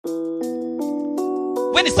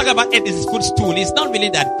when it's talking about earth is his footstool, it's not really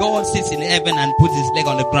that God sits in heaven and puts his leg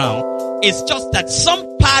on the ground. It's just that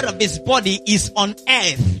some part of his body is on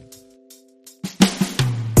earth.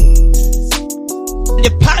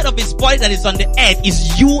 The part of his body that is on the earth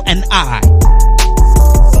is you and I.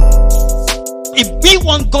 If we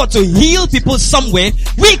want God to heal people somewhere,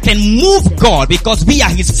 we can move God because we are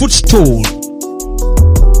his footstool.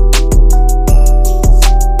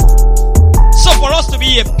 So for us to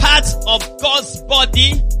be a part of God's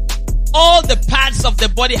body, all the parts of the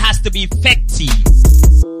body has to be effective.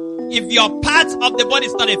 If your part of the body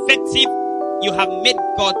is not effective, you have made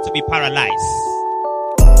God to be paralyzed.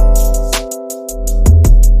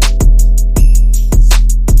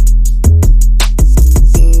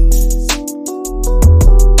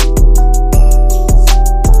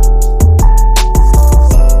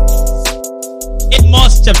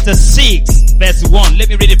 Chapter 6, verse 1. Let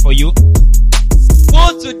me read it for you.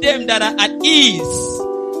 Woe to them that are at ease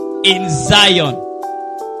in Zion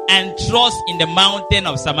and trust in the mountain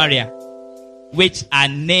of Samaria, which are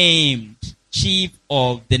named chief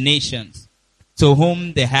of the nations, to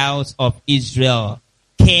whom the house of Israel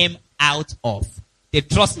came out of. They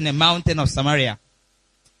trust in the mountain of Samaria.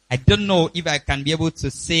 I don't know if I can be able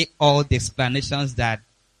to say all the explanations that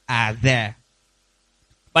are there.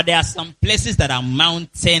 But there are some places that are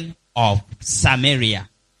mountain of Samaria.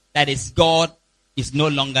 That is, God is no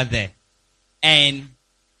longer there. And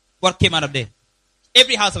what came out of there?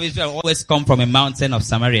 Every house of Israel always come from a mountain of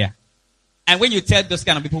Samaria. And when you tell those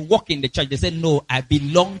kind of people, walk in the church, they say, no, I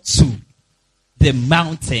belong to the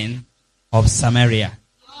mountain of Samaria.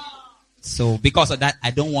 So because of that,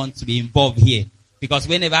 I don't want to be involved here. Because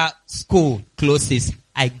whenever school closes,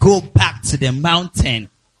 I go back to the mountain.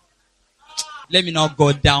 Let me not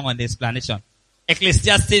go down on the explanation.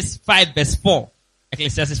 Ecclesiastes 5 verse 4.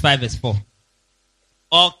 Ecclesiastes 5 verse 4.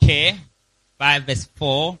 Okay. 5 verse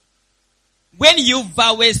 4. When you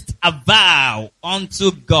vowest a vow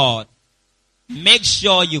unto God, make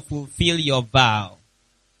sure you fulfill your vow.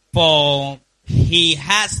 For he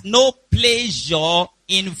has no pleasure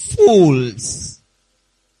in fools.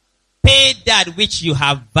 Pay that which you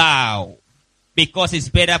have vowed, because it's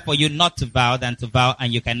better for you not to vow than to vow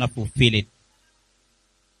and you cannot fulfill it.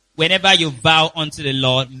 Whenever you vow unto the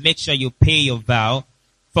Lord, make sure you pay your vow,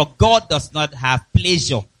 for God does not have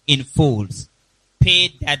pleasure in fools. Pay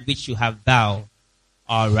that which you have vowed.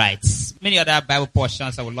 All right. Many other Bible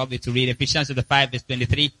portions I would love you to read. Ephesians 5 verse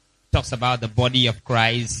 23 talks about the body of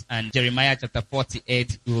Christ, and Jeremiah chapter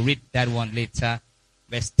 48, we'll read that one later.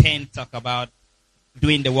 Verse 10 talk about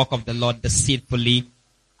doing the work of the Lord deceitfully.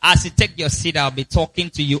 As you take your seat, I'll be talking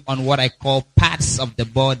to you on what I call parts of the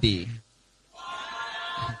body.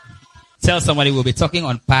 Tell somebody we'll be talking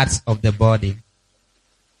on parts of the body.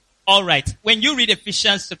 All right. When you read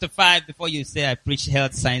Ephesians chapter 5, before you say I preach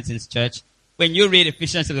health science in church, when you read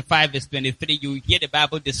Ephesians chapter 5 verse 23, you hear the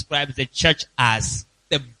Bible describes the church as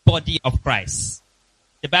the body of Christ.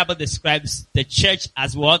 The Bible describes the church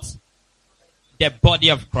as what? The body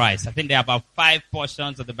of Christ. I think there are about 5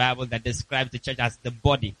 portions of the Bible that describes the church as the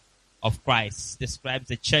body of Christ. Describes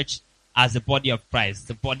the church as the body of Christ.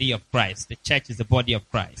 The body of Christ. The church is the body of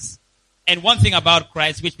Christ. And one thing about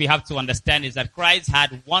Christ which we have to understand is that Christ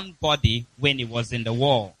had one body when he was in the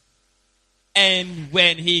world. And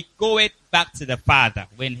when he goeth back to the Father,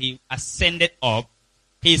 when he ascended up,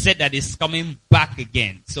 he said that he's coming back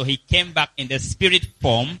again. So he came back in the spirit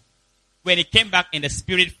form. When he came back in the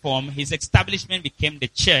spirit form, his establishment became the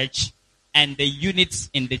church, and the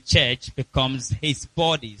units in the church becomes his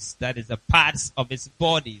bodies. That is the parts of his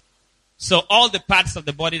body. So all the parts of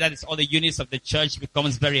the body, that is all the units of the church,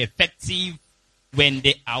 becomes very effective when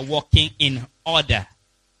they are working in order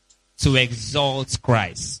to exalt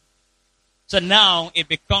Christ. So now it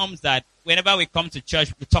becomes that whenever we come to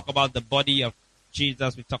church, we talk about the body of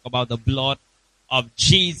Jesus, we talk about the blood of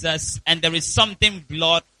Jesus, and there is something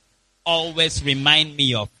blood always remind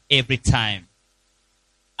me of every time.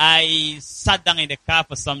 I sat down in the car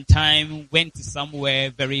for some time, went to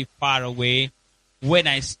somewhere very far away. When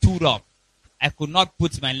I stood up, I could not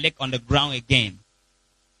put my leg on the ground again.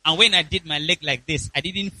 And when I did my leg like this, I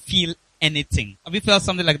didn't feel anything. Have you felt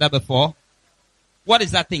something like that before? What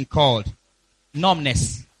is that thing called?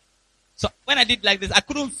 Numbness. So when I did like this, I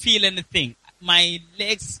couldn't feel anything. My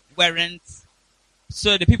legs weren't.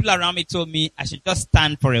 So the people around me told me I should just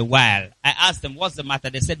stand for a while. I asked them, what's the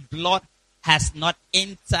matter? They said, blood has not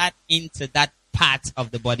entered into that part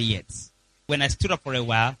of the body yet. When I stood up for a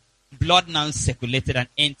while, blood now circulated and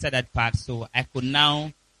entered that part, so I could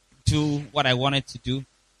now do what I wanted to do.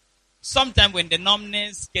 Sometimes when the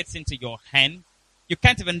numbness gets into your hand, you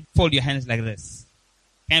can't even fold your hands like this.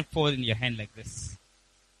 You can't fold in your hand like this.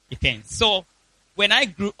 You can't. So when I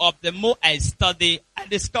grew up, the more I studied, I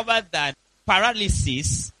discovered that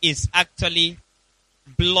paralysis is actually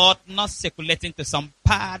blood not circulating to some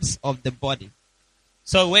parts of the body.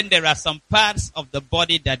 So when there are some parts of the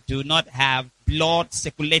body that do not have blood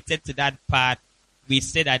circulated to that part, we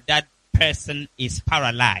say that that person is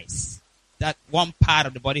paralyzed. That one part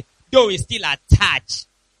of the body, though is still attached,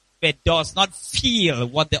 but does not feel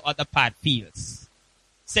what the other part feels.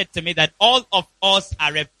 Said to me that all of us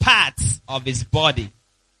are a part of his body.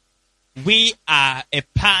 We are a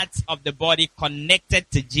part of the body connected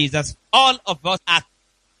to Jesus. All of us are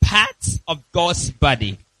parts of God's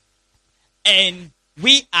body. And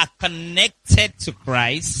we are connected to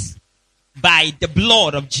Christ by the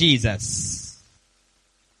blood of Jesus.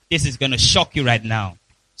 This is going to shock you right now.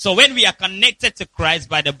 So when we are connected to Christ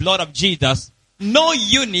by the blood of Jesus, no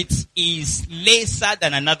unit is lesser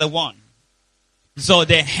than another one. So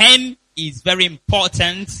the hand is very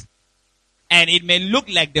important, and it may look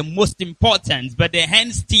like the most important, but the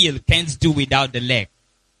hand still can't do without the leg.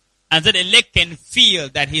 And so the leg can feel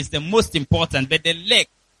that he's the most important, but the leg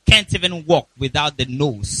can't even walk without the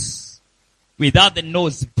nose. Without the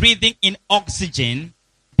nose breathing in oxygen,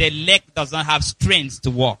 the leg does not have strength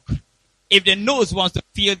to walk. If the nose wants to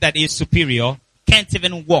feel that it's superior, can't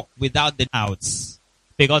even walk without the mouth.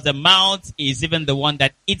 Because the mouth is even the one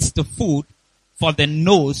that eats the food for the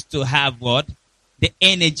nose to have what? The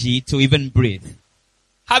energy to even breathe.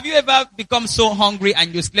 Have you ever become so hungry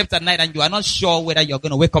and you slept at night and you are not sure whether you're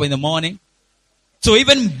going to wake up in the morning? To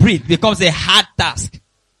even breathe becomes a hard task.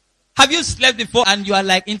 Have you slept before and you are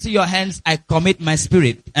like, into your hands I commit my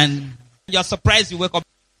spirit, and you're surprised you wake up?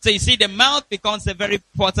 So you see, the mouth becomes a very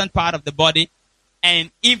important part of the body. And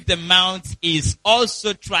if the mouth is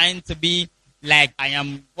also trying to be like, I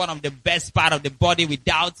am one of the best part of the body,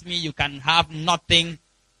 without me you can have nothing,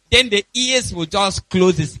 then the ears will just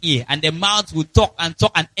close its ear, and the mouth will talk and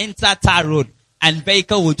enter tar road, and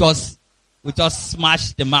vehicle will just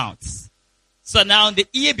smash the mouth. So now the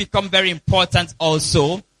ear become very important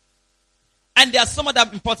also. And there's some other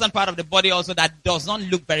important part of the body also that does not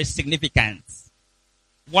look very significant.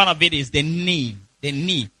 One of it is the knee. The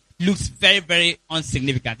knee looks very, very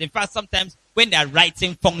insignificant. In fact, sometimes when they are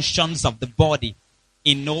writing functions of the body,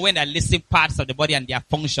 when they are listing parts of the body and their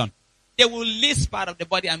function, they will list part of the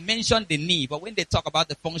body and mention the knee. But when they talk about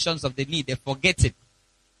the functions of the knee, they forget it.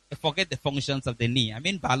 They forget the functions of the knee. I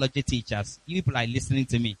mean, biology teachers, you people are listening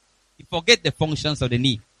to me. You forget the functions of the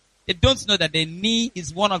knee. They don't know that the knee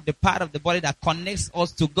is one of the part of the body that connects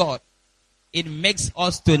us to God. It makes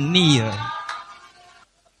us to kneel.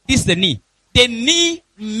 This is the knee. The knee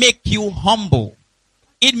makes you humble.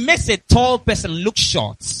 It makes a tall person look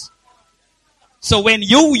short. So when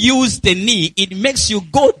you use the knee, it makes you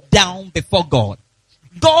go down before God.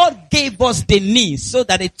 God gave us the knee so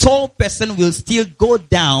that a tall person will still go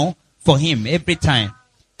down for him every time.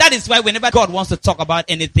 That is why whenever God wants to talk about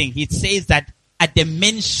anything, he says that at the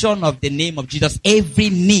mention of the name of Jesus, every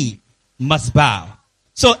knee must bow.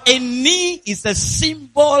 So a knee is a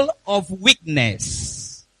symbol of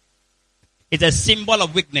weakness. It's a symbol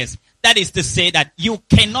of weakness. That is to say that you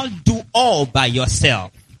cannot do all by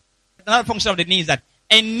yourself. Another function of the knee is that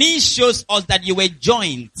a knee shows us that you are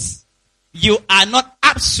joints. You are not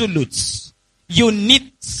absolutes. You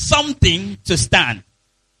need something to stand.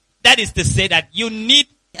 That is to say that you need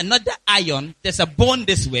another iron. There's a bone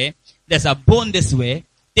this way. There's a bone this way.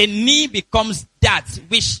 The knee becomes that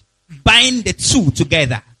which bind the two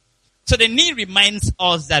together. So the knee reminds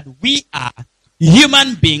us that we are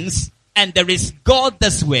human beings and there is God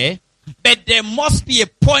this way, but there must be a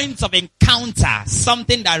point of encounter,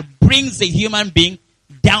 something that brings the human being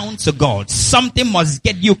down to God. Something must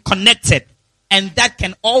get you connected, and that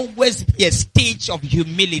can always be a stage of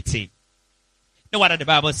humility. You know what the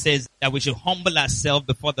Bible says? That we should humble ourselves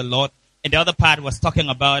before the Lord. And the other part was talking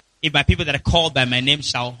about, if my people that are called by my name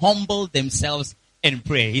shall humble themselves and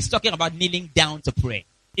pray. He's talking about kneeling down to pray.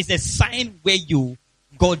 It's a sign where you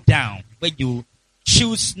go down, where you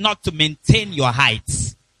choose not to maintain your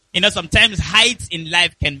heights. You know, sometimes heights in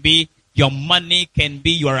life can be your money, can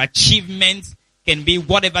be your achievements, can be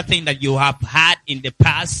whatever thing that you have had in the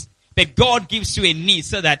past. But God gives you a knee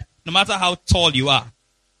so that no matter how tall you are,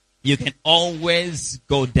 you can always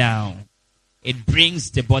go down. It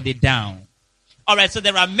brings the body down. All right, so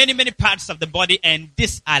there are many, many parts of the body, and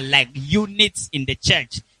these are like units in the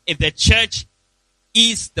church. If the church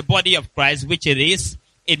is the body of Christ, which it is,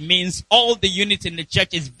 it means all the units in the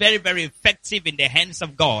church is very, very effective in the hands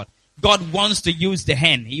of God. God wants to use the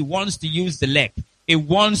hand. He wants to use the leg. He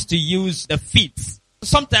wants to use the feet.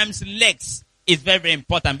 Sometimes legs is very, very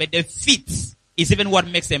important, but the feet is even what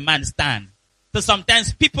makes a man stand. So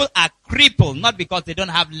sometimes people are crippled, not because they don't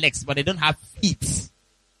have legs, but they don't have feet.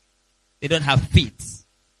 They don't have feet.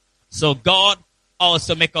 So God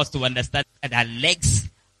also makes us to understand that our legs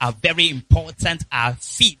are very important. Our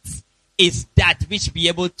feet is that which be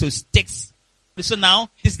able to stick. So now,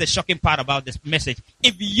 this is the shocking part about this message.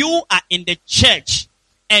 If you are in the church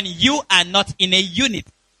and you are not in a unit,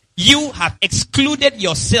 you have excluded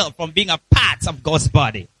yourself from being a part of God's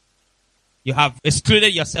body. You have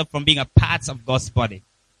excluded yourself from being a part of God's body.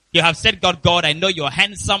 You have said, God, I know you're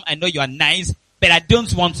handsome, I know you are nice, but I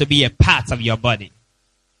don't want to be a part of your body.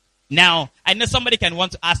 Now, I know somebody can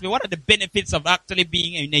want to ask me, what are the benefits of actually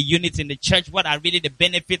being in a unit in the church? What are really the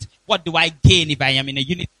benefits? What do I gain if I am in a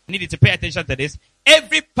unit? I need you to pay attention to this.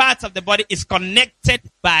 Every part of the body is connected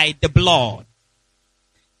by the blood.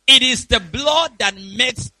 It is the blood that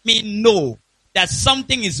makes me know that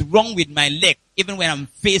something is wrong with my leg, even when I'm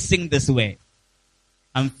facing this way.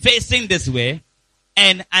 I'm facing this way,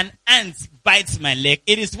 and an ant bites my leg.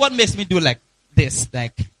 It is what makes me do like this.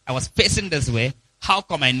 Like, I was facing this way. How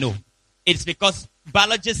come I know? It's because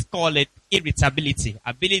biologists call it irritability.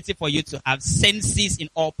 Ability for you to have senses in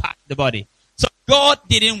all parts of the body. So God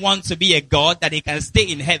didn't want to be a God that he can stay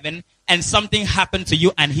in heaven and something happened to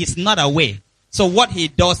you and he's not aware. So what he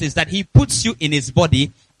does is that he puts you in his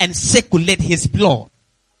body and circulate his blood.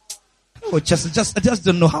 Oh, I just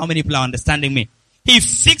don't know how many people are understanding me. He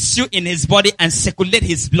fixes you in his body and circulate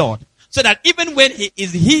his blood. So that even when he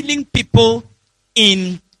is healing people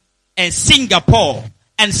in Singapore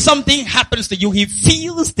and something happens to you, he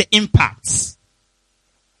feels the impacts.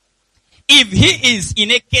 If he is in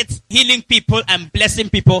a case healing people and blessing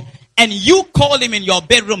people, and you call him in your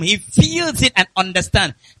bedroom, he feels it and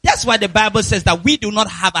understands. That's why the Bible says that we do not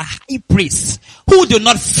have a high priest who do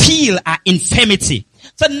not feel our infirmity.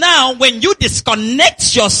 So now when you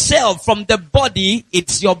disconnect yourself from the body,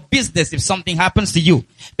 it's your business if something happens to you.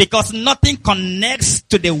 Because nothing connects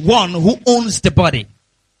to the one who owns the body.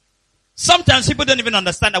 Sometimes people don't even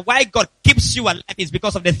understand that why God keeps you alive is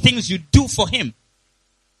because of the things you do for him.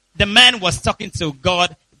 The man was talking to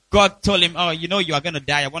God. God told him, oh, you know you are going to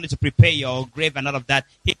die. I wanted to prepare your grave and all of that.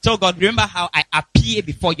 He told God, remember how I appear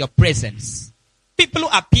before your presence. People who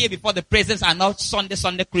appear before the presence are not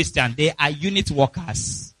Sunday Christian. They are unit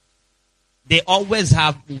workers. They always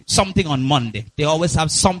have something on Monday. They always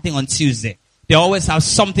have something on Tuesday. They always have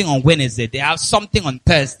something on Wednesday. They have something on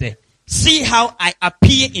Thursday. See how I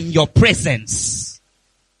appear in your presence.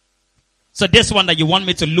 So this one that you want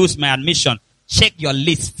me to lose my admission, check your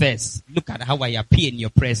list first. Look at how I appear in your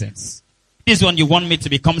presence. This one you want me to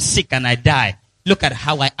become sick and I die. Look at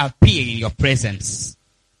how I appear in your presence.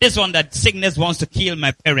 This one that sickness wants to kill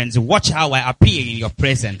my parents. Watch how I appear in your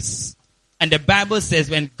presence. And the Bible says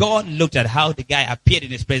when God looked at how the guy appeared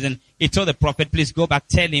in his presence, he told the prophet, please go back,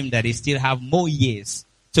 tell him that he still have more years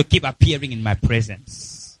to keep appearing in my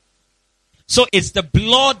presence. So it's the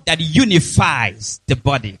blood that unifies the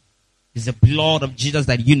body. It's the blood of Jesus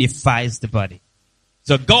that unifies the body.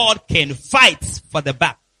 So God can fight for the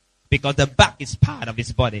back because the back is part of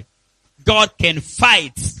his body. God can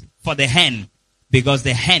fight for the hand because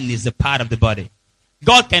the hand is a part of the body.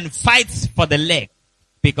 God can fight for the leg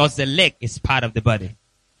because the leg is part of the body.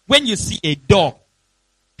 When you see a dog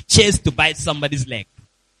chase to bite somebody's leg,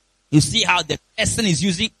 you see how the person is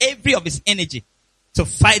using every of his energy to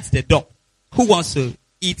fight the dog who wants to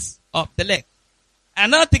eat up the leg.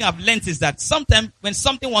 Another thing I've learned is that sometimes when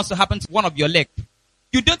something wants to happen to one of your legs,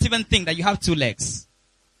 you don't even think that you have two legs.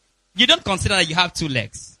 You don't consider that you have two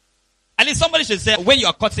legs. At least somebody should say, when you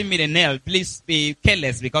are cutting me the nail, please be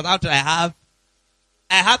careless because after I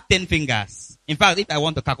have 10 fingers. In fact, if I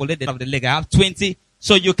want to calculate the of the leg, I have 20.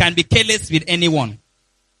 So you can be careless with anyone.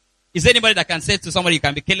 Is there anybody that can say to somebody you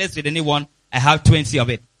can be careless with anyone? I have 20 of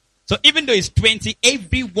it. So even though it's 20,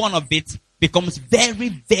 every one of it becomes very,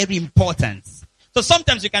 very important. So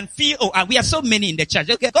sometimes you can feel, oh, we are so many in the church.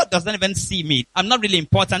 Okay, God doesn't even see me. I'm not really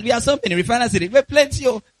important. We are so many. We're plenty.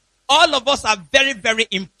 All of us are very, very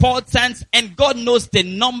important. And God knows the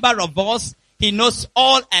number of us. He knows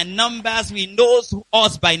all our numbers. He knows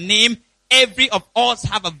us by name. Every of us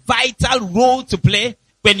have a vital role to play.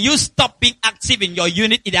 When you stop being active in your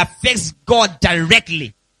unit, it affects God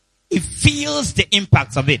directly. He feels the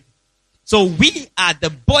impact of it. So we are the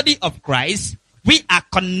body of Christ. We are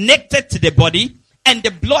connected to the body. And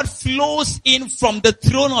the blood flows in from the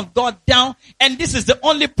throne of God down. And this is the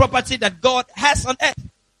only property that God has on earth.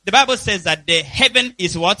 The Bible says that the heaven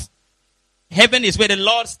is what? Heaven is where the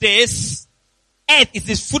Lord stays. Earth is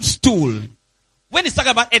his footstool. When he's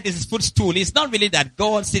talking about earth is his footstool, it's not really that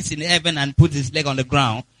God sits in heaven and puts his leg on the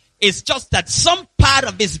ground. It's just that some part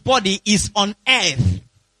of his body is on earth.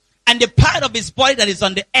 And the part of his body that is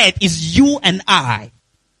on the earth is you and I.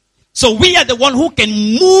 So we are the one who can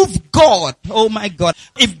move God. Oh my God.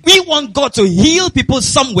 If we want God to heal people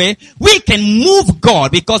somewhere, we can move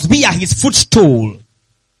God because we are his footstool.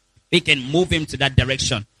 We can move him to that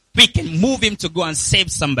direction. We can move him to go and save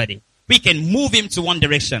somebody. We can move him to one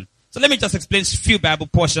direction. So let me just explain a few Bible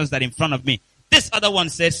portions that are in front of me. This other one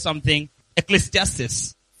says something,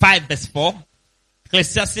 Ecclesiastes 5 verse 4.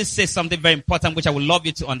 Ecclesiastes says something very important which I would love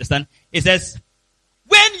you to understand. It says,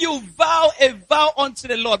 when you vow a vow unto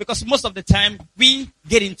the Lord, because most of the time we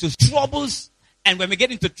get into troubles, and when we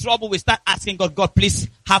get into trouble, we start asking God, God, please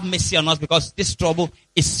have mercy on us because this trouble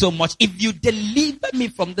is so much. If you deliver me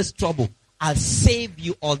from this trouble, I'll save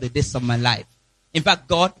you all the days of my life. In fact,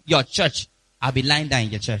 God, your church, I'll be lying down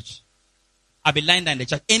in your church. I'll be lying down in the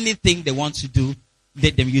church. Anything they want to do,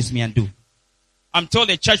 let them use me and do. I'm told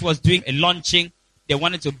the church was doing a launching. They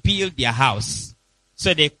wanted to build their house.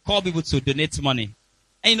 So they called people to donate money.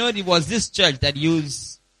 And you know, it was this church that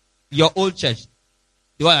used your old church.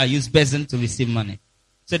 The one that used basin to receive money.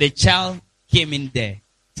 So the child came in there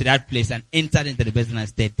to that place and entered into the basin and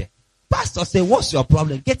stayed there. Pastor said, what's your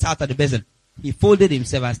problem? Get out of the basin. He folded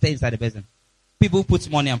himself and stayed inside the basin. People put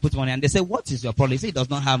money and they say, what is your problem? He said he does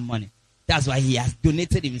not have money. That's why he has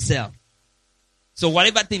donated himself. So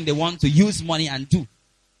whatever thing they want to use money and do,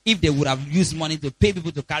 if they would have used money to pay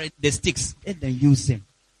people to carry the sticks, let them use him.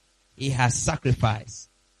 He has sacrificed.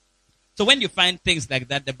 So when you find things like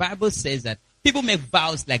that, the Bible says that people make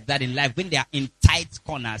vows like that in life when they are in tight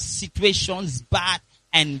corners, situations bad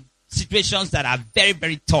and situations that are very,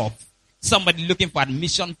 very tough. Somebody looking for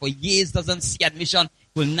admission for years doesn't see admission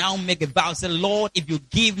will now make a vow. Say, Lord, if you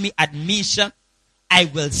give me admission, I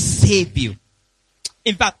will save you.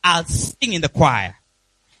 In fact, I'll sing in the choir.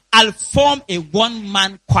 I'll form a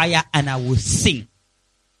one-man choir and I will sing.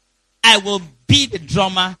 I will be the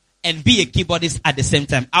drummer and be a keyboardist at the same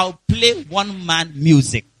time. I'll play one-man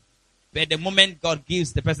music. But the moment God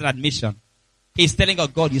gives the person admission, he's telling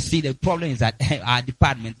God, you see, the problem is at our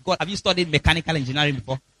department. God, have you studied mechanical engineering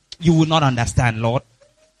before? You will not understand, Lord.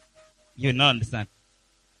 You will not understand.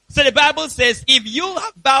 So the Bible says, if you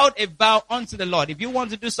have vowed a vow unto the Lord, if you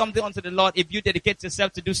want to do something unto the Lord, if you dedicate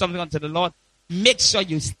yourself to do something unto the Lord, make sure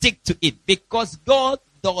you stick to it. Because God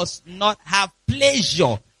does not have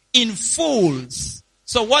pleasure in fools.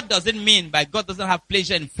 So what does it mean by God doesn't have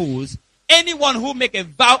pleasure in fools? Anyone who make a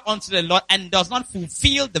vow unto the Lord and does not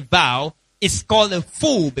fulfill the vow is called a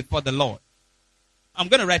fool before the Lord. I'm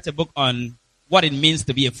going to write a book on what it means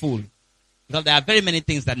to be a fool. Because there are very many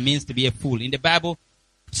things that means to be a fool. In the Bible,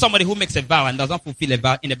 somebody who makes a vow and does not fulfill a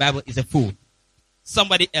vow in the Bible is a fool.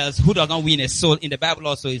 Somebody else who does not win a soul in the Bible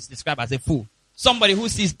also is described as a fool. Somebody who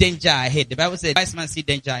sees danger ahead. The Bible says, wise man see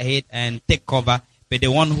danger ahead and take cover. But the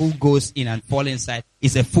one who goes in and falls inside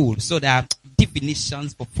is a fool. So there are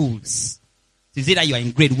definitions for fools. It's either you are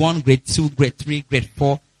in grade 1, grade 2, grade 3, grade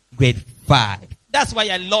 4, grade 5. That's why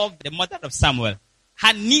I love the mother of Samuel.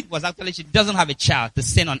 Her need was actually she doesn't have a child to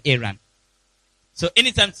send on Aaron. So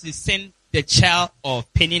anytime she sent the child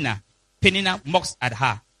of Peninnah, Peninnah mocks at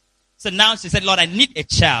her. So now she said, Lord, I need a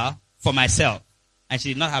child for myself. And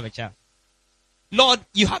she did not have a child. Lord,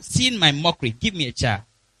 you have seen my mockery. Give me a child.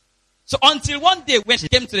 So until one day when she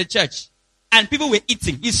came to the church and people were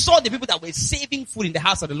eating, he saw the people that were saving food in the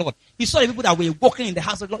house of the Lord. He saw the people that were walking in the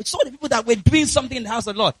house of the Lord. He saw the people that were doing something in the house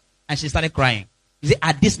of the Lord. And she started crying. He said,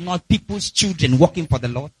 are these not people's children working for the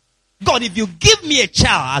Lord? God, if you give me a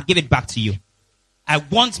child, I'll give it back to you. I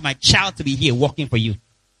want my child to be here working for you.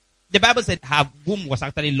 The Bible said her womb was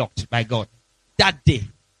actually locked by God. That day,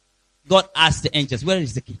 God asked the angels, where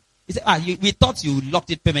is the key? He said, we thought you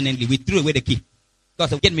locked it permanently. We threw away the key. God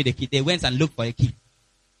said, get me the key. They went and looked for a key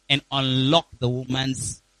and unlocked the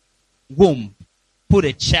woman's womb, put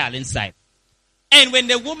a child inside. And when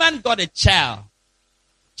the woman got a child,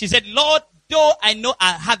 she said, Lord, though I know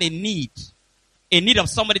I have a need of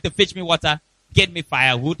somebody to fetch me water, get me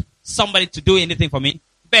firewood, somebody to do anything for me,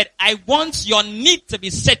 but I want your need to be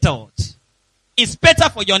settled. It's better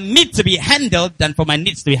for your need to be handled than for my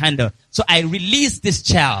needs to be handled. So I release this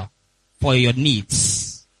child for your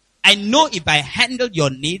needs. I know if I handle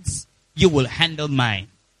your needs, you will handle mine.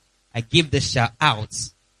 I give this child out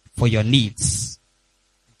for your needs.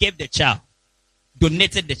 Gave the child,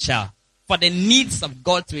 donated the child for the needs of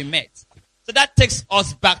God to be met. So that takes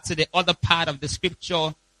us back to the other part of the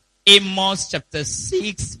scripture, Amos chapter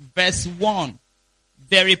 6 verse 1.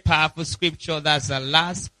 Very powerful scripture. That's the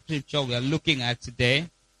last scripture we are looking at today.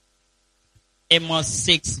 Amos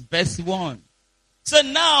 6 verse 1. So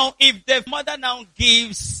now, if the mother now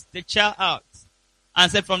gives the child out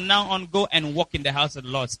and said, from now on, go and walk in the house of the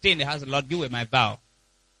Lord, stay in the house of the Lord, you were my vow.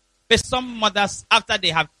 But some mothers, after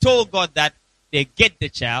they have told God that they get the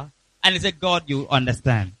child, and they say, God, you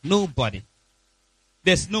understand. Nobody.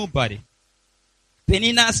 There's nobody.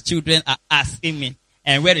 Penina's children are asking me,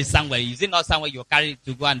 and where is Samuel? Is it not Samuel you're carrying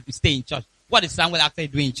to go and stay in church? What is Samuel actually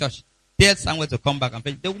doing in church? Tell Samuel to come back and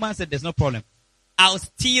pray. The woman said, there's no problem. I'll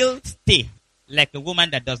still stay like a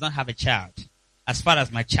woman that does not have a child, as far as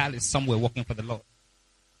my child is somewhere working for the Lord.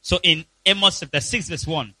 So in Amos chapter 6 verse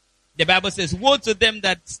 1, the Bible says, woe to them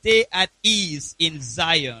that stay at ease in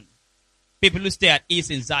Zion. People who stay at ease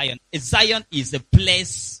in Zion. Zion is a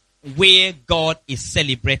place where God is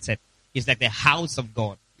celebrated. It's like the house of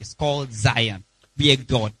God. It's called Zion, where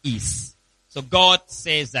God is. So God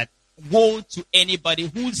says that, woe to anybody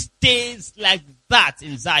who stays like that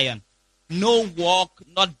in Zion. No work,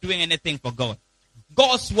 not doing anything for God.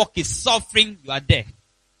 God's work is suffering, you are there.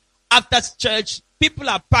 After church, people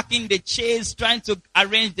are packing the chairs, trying to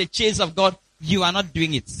arrange the chairs of God. You are not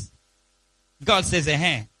doing it. God says,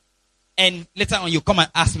 and later on you come and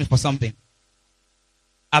ask me for something.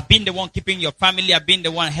 I've been the one keeping your family. I've been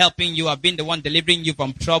the one helping you. I've been the one delivering you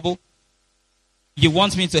from trouble. You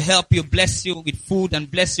want me to help you, bless you with food and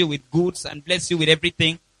bless you with goods and bless you with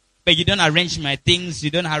everything. But you don't arrange my things.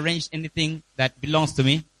 You don't arrange anything that belongs to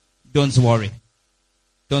me. Don't worry.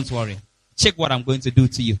 Don't worry. Check what I'm going to do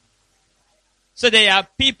to you. So there are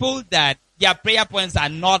people that their prayer points are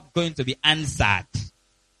not going to be answered.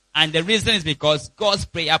 And the reason is because God's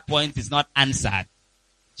prayer point is not answered.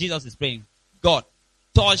 Jesus is praying, God,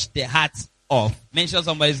 touch the heart of, mention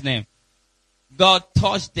somebody's name. God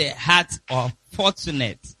touched the heart of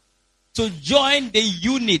Fortunate to join the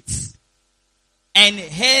units and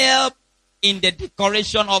help in the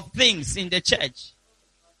decoration of things in the church.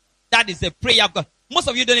 That is a prayer of God. Most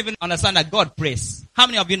of you don't even understand that God prays. How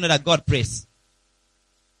many of you know that God prays?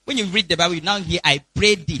 When you read the Bible, you now hear, I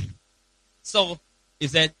pray thee. So, he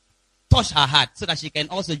said, touch her heart so that she can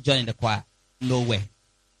also join the choir. No way.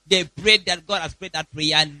 They prayed that God has prayed that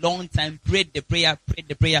prayer a long time. Prayed the prayer.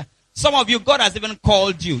 Some of you, God has even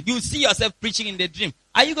called you. You see yourself preaching in the dream.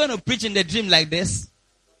 Are you going to preach in the dream like this?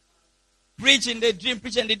 Preach in the dream.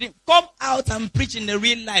 Come out and preach in the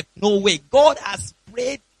real life. No way. God has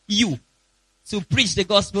prayed you to preach the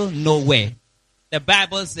gospel. No way. The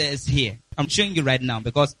Bible says here, I'm showing you right now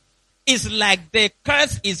because it's like the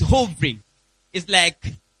curse is hovering. It's like,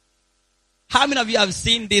 how many of you have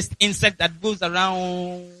seen this insect that goes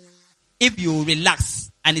around? If you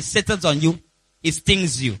relax and it settles on you, it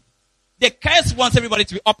stings you. The curse wants everybody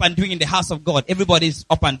to be up and doing in the house of God. Everybody's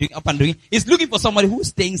up and doing. It's looking for somebody who's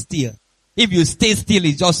staying still. If you stay still,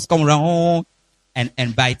 it just comes around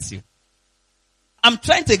and bites you. I'm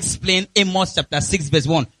trying to explain Amos chapter 6 verse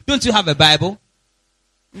 1. Don't you have a Bible?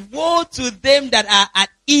 Woe to them that are at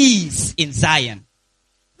ease in Zion,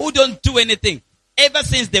 who don't do anything. Ever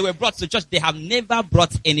since they were brought to church, they have never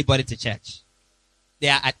brought anybody to church. They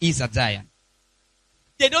are at ease at Zion.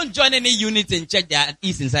 They don't join any unit in church. They are at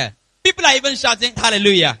ease in Zion. People are even shouting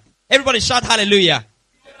hallelujah. Everybody shout hallelujah.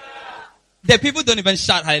 Yeah. The people don't even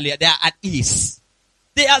shout hallelujah. They are at ease.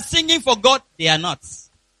 They are singing for God. They are not.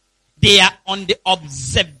 They are on the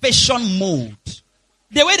observation mode.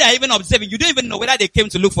 The way they are even observing, you don't even know whether they came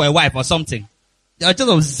to look for a wife or something. They are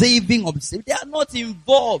just observing. They are not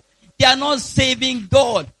involved. They are not saving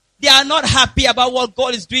God. They are not happy about what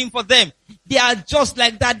God is doing for them. They are just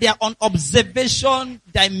like that. They are on observation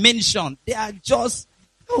dimension. They are just,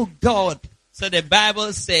 oh God. So the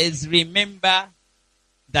Bible says, remember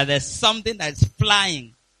that there's something that is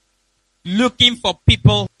flying, looking for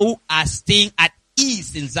people who are staying at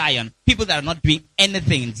ease in Zion. People that are not doing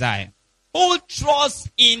anything in Zion. Who trust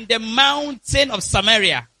in the mountain of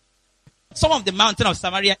Samaria. Some of the mountain of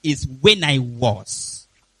Samaria is when I was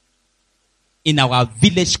in our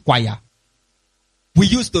village choir. We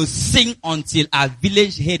used to sing until our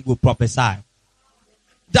village head would prophesy.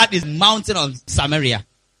 That is mountain of Samaria.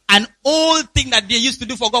 An old thing that they used to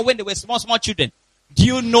do for God when they were small children. Do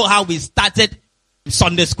you know how we started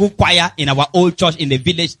Sunday school choir in our old church in the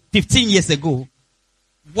village 15 years ago?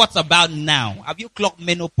 What about now? Have you clocked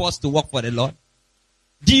menopause to work for the Lord?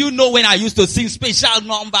 Do you know when I used to sing special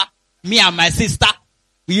number? Me and my sister,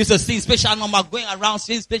 we used to sing special number, going around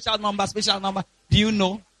singing special number. Do you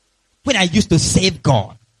know? When I used to save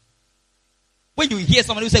God. When you hear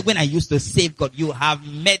somebody who say, when I used to save God, you have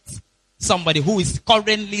met somebody who is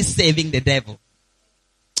currently saving the devil.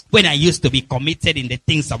 When I used to be committed in the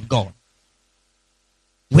things of God.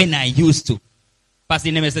 When I used to. Pastor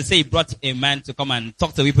Nemesis say he brought a man to come and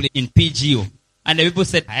talk to people in PGO. And the people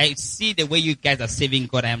said, I see the way you guys are saving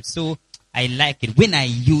God. I like it. When I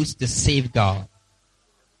used to save God.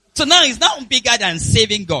 So now it's now bigger than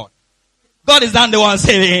saving God. God is not the one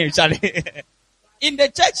saving him, Charlie. In the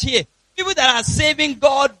church here, people that are saving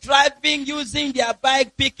God, driving, using their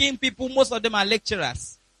bike, picking people, most of them are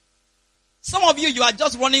lecturers. Some of you are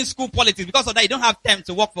just running school politics. Because of that, you don't have time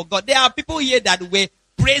to work for God. There are people here that were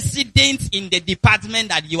presidents in the department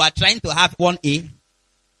that you are trying to have 1A.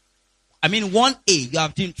 I mean 1A. You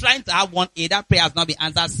have been trying to have 1A. That prayer has not been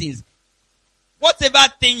answered since. Whatever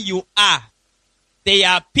thing you are, there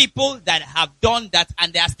are people that have done that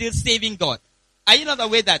and they are still saving God. Are you not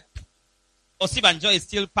aware that Osibanjo is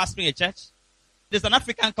still pastoring a church? There's an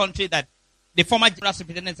African country that the former general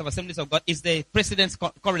superintendent of Assemblies of God is the president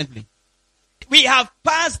currently. We have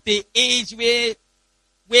passed the age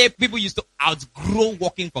where people used to outgrow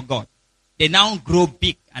working for God. They now grow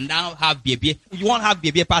big and now have baby. You won't have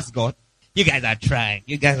baby past God. You guys are trying.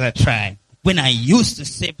 You guys are trying. When I used to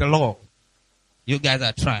save the Lord, you guys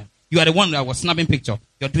are trying. You are the one that was snapping picture.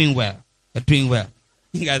 You're doing well. You're doing well.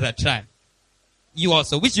 You guys are trying. You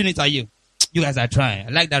also. Which unit are you? You guys are trying. I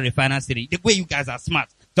like that Refiner City. The way you guys are smart.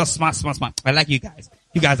 Just smart. I like you guys.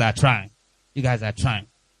 You guys are trying. You guys are trying.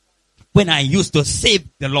 When I used to save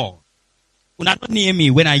the Lord. When I don't near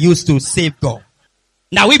me, when I used to save God.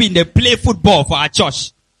 Now we been there play football for our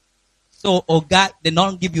church. So, oh God, they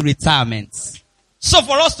don't give you retirements. So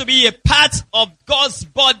for us to be a part of God's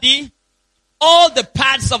body, all the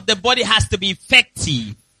parts of the body has to be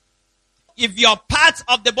effective. If your part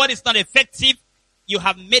of the body is not effective, you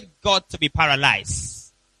have made God to be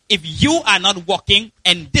paralyzed. If you are not working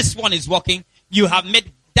and this one is working, you have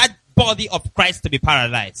made that body of Christ to be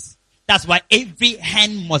paralyzed. That's why every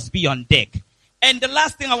hand must be on deck. And the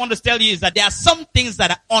last thing I want to tell you is that there are some things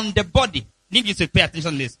that are on the body. Need you to pay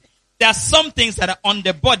attention to this. There are some things that are on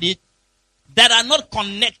the body that are not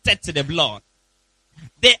connected to the blood.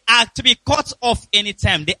 They are to be cut off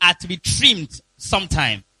anytime. They are to be trimmed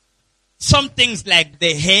sometime. Some things like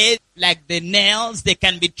the hair, like the nails, they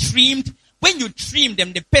can be trimmed. When you trim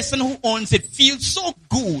them, the person who owns it feels so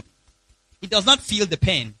good. He does not feel the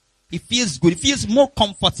pain. He feels good. He feels more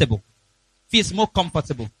comfortable. Feels more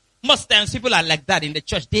comfortable. Most times people are like that in the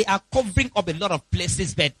church. They are covering up a lot of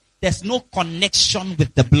places, but there's no connection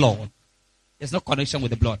with the blood. There's no connection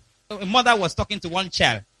with the blood. So a mother was talking to one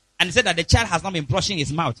child, and he said that the child has not been brushing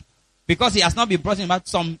his mouth. Because he has not been brushing his mouth,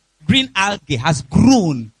 some green algae has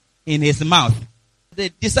grown in his mouth. They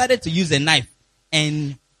decided to use a knife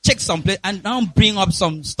and check some place and now bring up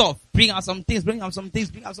some stuff. Bring out some things.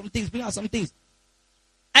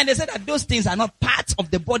 And they said that those things are not part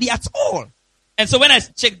of the body at all. And so when I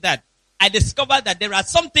checked that, I discovered that there are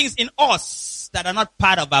some things in us that are not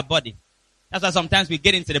part of our body. That's why sometimes we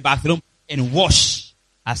get into the bathroom and wash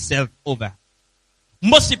ourselves over.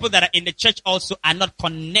 Most people that are in the church also are not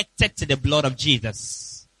connected to the blood of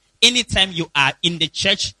Jesus. Anytime you are in the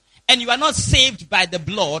church and you are not saved by the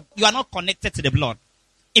blood, you are not connected to the blood.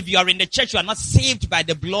 If you are in the church, you are not saved by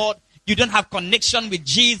the blood, you don't have connection with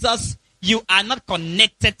Jesus, you are not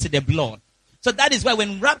connected to the blood. So that is why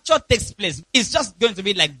when rapture takes place, it's just going to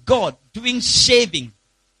be like God doing shaving,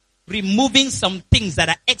 removing some things that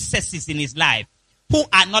are excesses in his life, who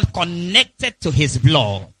are not connected to his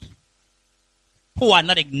blood, who are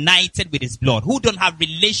not ignited with his blood, who don't have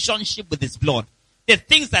relationship with his blood. The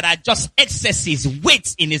things that are just excesses,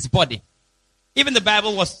 weights in his body. Even the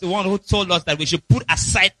Bible was the one who told us that we should put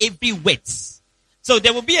aside every weight. So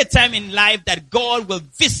there will be a time in life that God will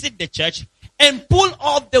visit the church and pull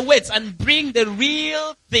off the weights and bring the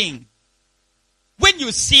real thing. When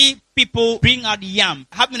you see people bring out yam,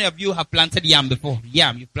 how many of you have planted yam before?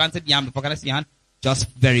 Yam, you planted yam before. Can I see your hand? Just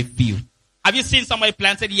very few. Have you seen somebody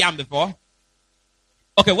planted yam before?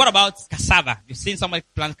 Okay, what about cassava? You've seen somebody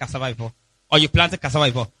plant cassava before? Or you planted cassava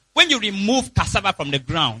before? When you remove cassava from the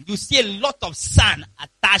ground, you see a lot of sand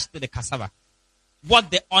attached to the cassava.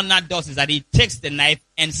 What the owner does is that he takes the knife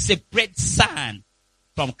and separates sand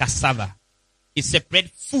from cassava. He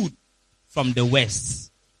separates food from the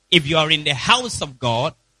waste. If you are in the house of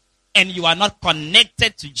God and you are not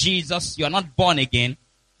connected to Jesus, you are not born again,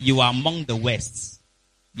 you are among the wastes.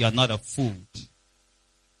 You are not a food.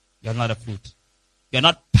 You are not a food. You are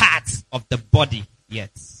not part of the body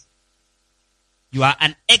yet. You are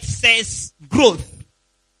an excess growth.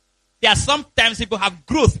 There are sometimes people have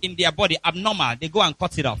growth in their body, abnormal. They go and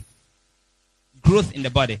cut it off. Growth in the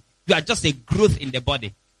body. You are just a growth in the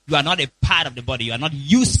body. You are not a part of the body. You are not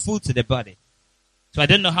useful to the body. So I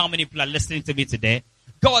don't know how many people are listening to me today.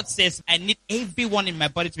 God says, I need everyone in my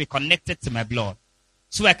body to be connected to my blood,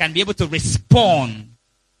 so I can be able to respond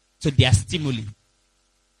to their stimuli.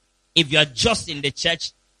 If you are just in the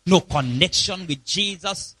church, no connection with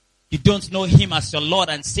Jesus, you don't know him as your Lord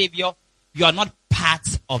and Savior, you are not part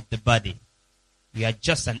of the body. You are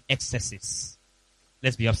just an exorcist.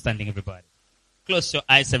 Let's be upstanding, everybody. Close your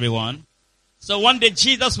eyes, everyone. So one day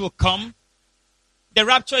Jesus will come. The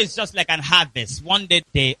rapture is just like an harvest. One day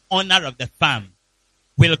the owner of the farm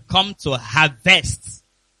will come to harvest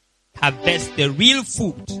the real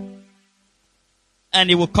food. And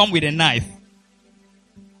he will come with a knife.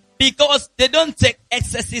 Because they don't take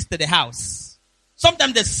excesses to the house.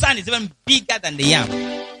 Sometimes the son is even bigger than the yam.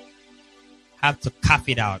 Have to carve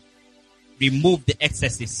it out. Remove the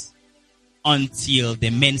excesses until the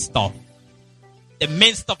main stuff. The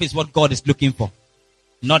main stuff is what God is looking for.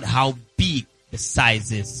 Not how big the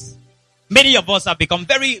size is. Many of us have become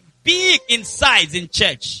very big in size in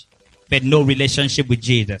church, but no relationship with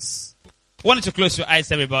Jesus. I want you to close your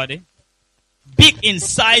eyes, everybody. Big in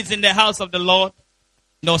size in the house of the Lord.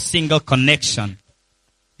 No single connection.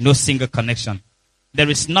 No single connection. There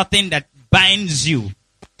is nothing that binds you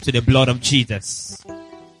to the blood of Jesus.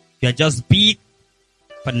 You are just big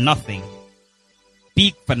for nothing.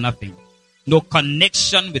 Big for nothing. No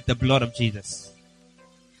connection with the blood of Jesus.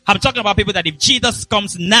 I'm talking about people that if Jesus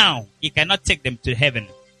comes now, he cannot take them to heaven.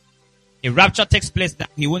 If rapture takes place,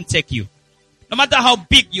 he won't take you. No matter how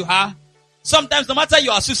big you are, sometimes no matter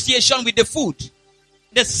your association with the food,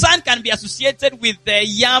 the son can be associated with the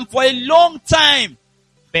yam for a long time.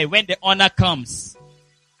 But when the honor comes,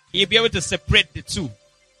 he'll be able to separate the two.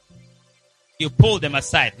 You pull them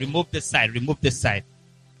aside, remove this side,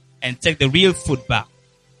 and take the real food back.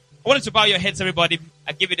 I want you to bow your heads, everybody.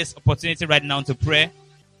 I give you this opportunity right now to pray.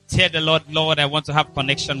 Tell the Lord, Lord, I want to have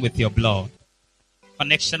connection with your blood.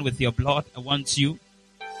 Connection with your blood. I want you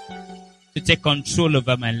to take control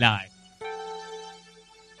over my life.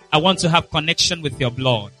 I want to have connection with your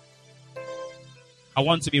blood. I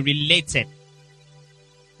want to be related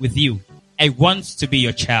with you. I want to be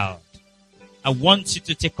your child. I want you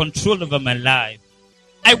to take control over my life.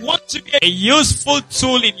 I want to be a useful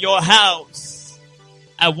tool in your house.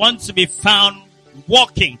 I want to be found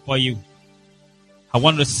working for you. I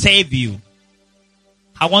want to save you.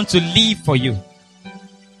 I want to live for you.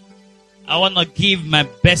 I want to give my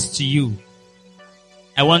best to you.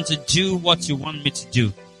 I want to do what you want me to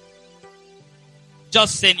do.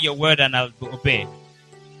 Just send your word and I'll obey.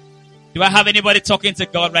 Do I have anybody talking to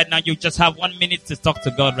God right now? You just have 1 minute to talk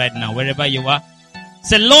to God right now, wherever you are.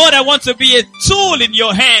 Say, Lord, I want to be a tool in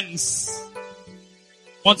your hands. I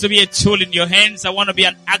want to be a tool in your hands. I want to be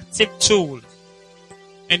an active tool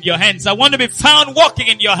in your hands. I want to be found walking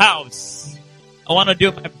in your house. I want to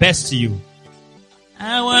do my best to you.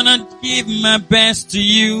 I want to give my best to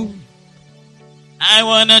you. I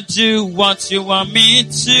want to do what you want me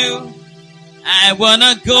to. I want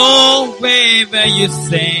to go wherever you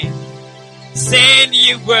say. Send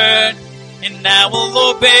your word and I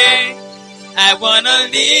will obey. I want to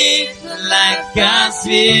live like God's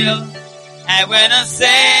will. I want to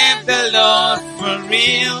serve the Lord for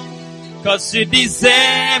real. Cause you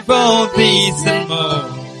deserve all this and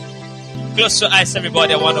more. Close your eyes,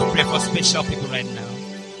 everybody. I want to pray for special people right now.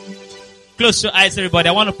 Close your eyes, everybody.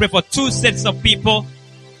 I want to pray for 2 sets of people.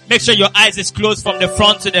 Make sure your eyes is closed from the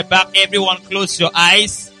front to the back. Everyone close your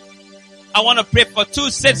eyes. I want to pray for 2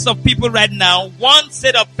 sets of people right now. 1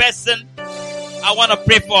 set of person. I want to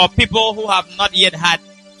pray for people who have not yet had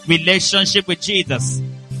relationship with Jesus.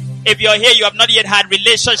 If you're here, you have not yet had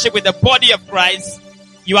relationship with the body of Christ.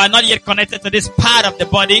 You are not yet connected to this part of the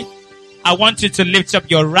body. I want you to lift up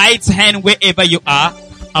your right hand wherever you are.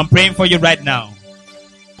 I'm praying for you right now.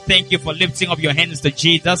 Thank you for lifting up your hands to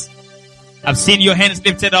Jesus. I've seen your hands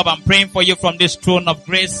lifted up. I'm praying for you from this throne of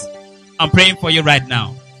grace. I'm praying for you right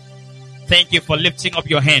now. Thank you for lifting up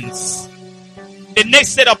your hands. The next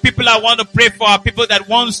set of people I want to pray for are people that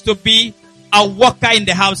wants to be a worker in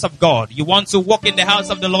the house of God. You want to walk in the house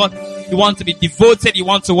of the Lord. You want to be devoted. You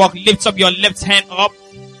want to walk. Lift up your left hand up.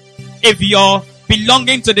 If you're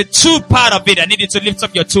belonging to the 2 part of it, I need you to lift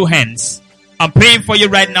up your 2 hands. I'm praying for you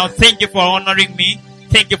right now. Thank you for honoring me.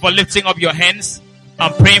 Thank you for lifting up your hands.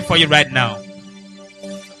 I'm praying for you right now.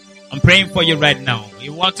 I'm praying for you right now.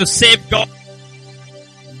 You want to save God.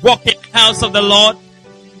 Walk in the house of the Lord.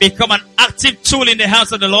 Become an active tool in the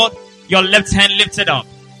house of the Lord. Your left hand lifted up.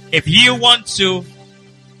 If you want to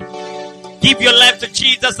give your life to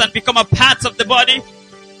Jesus and become a part of the body,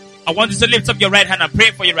 I want you to lift up your right hand. I'm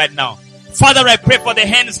praying for you right now. Father, I pray for the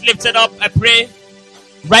hands lifted up. I pray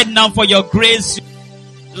right now for your grace.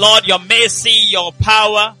 Lord, your mercy, your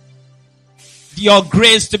power, your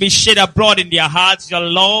grace to be shed abroad in their hearts. Your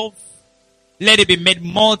love, let it be made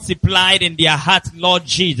multiplied in their hearts, Lord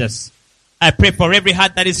Jesus. I pray for every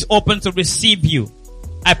heart that is open to receive you.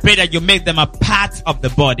 I pray that you make them a part of the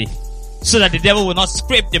body so that the devil will not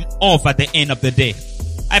scrape them off at the end of the day.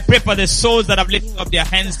 I pray for the souls that have lifted up their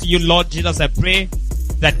hands to you, Lord Jesus. I pray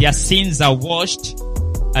that their sins are washed.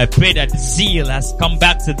 I pray that zeal has come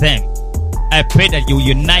back to them. I pray that you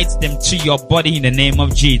unite them to your body in the name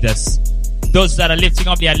of Jesus. Those that are lifting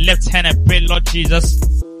up their left hand, I pray, Lord Jesus,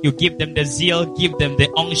 you give them the zeal, give them the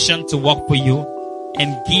unction to work for you,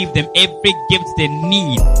 and give them every gift they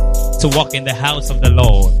need to walk in the house of the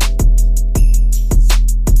Lord.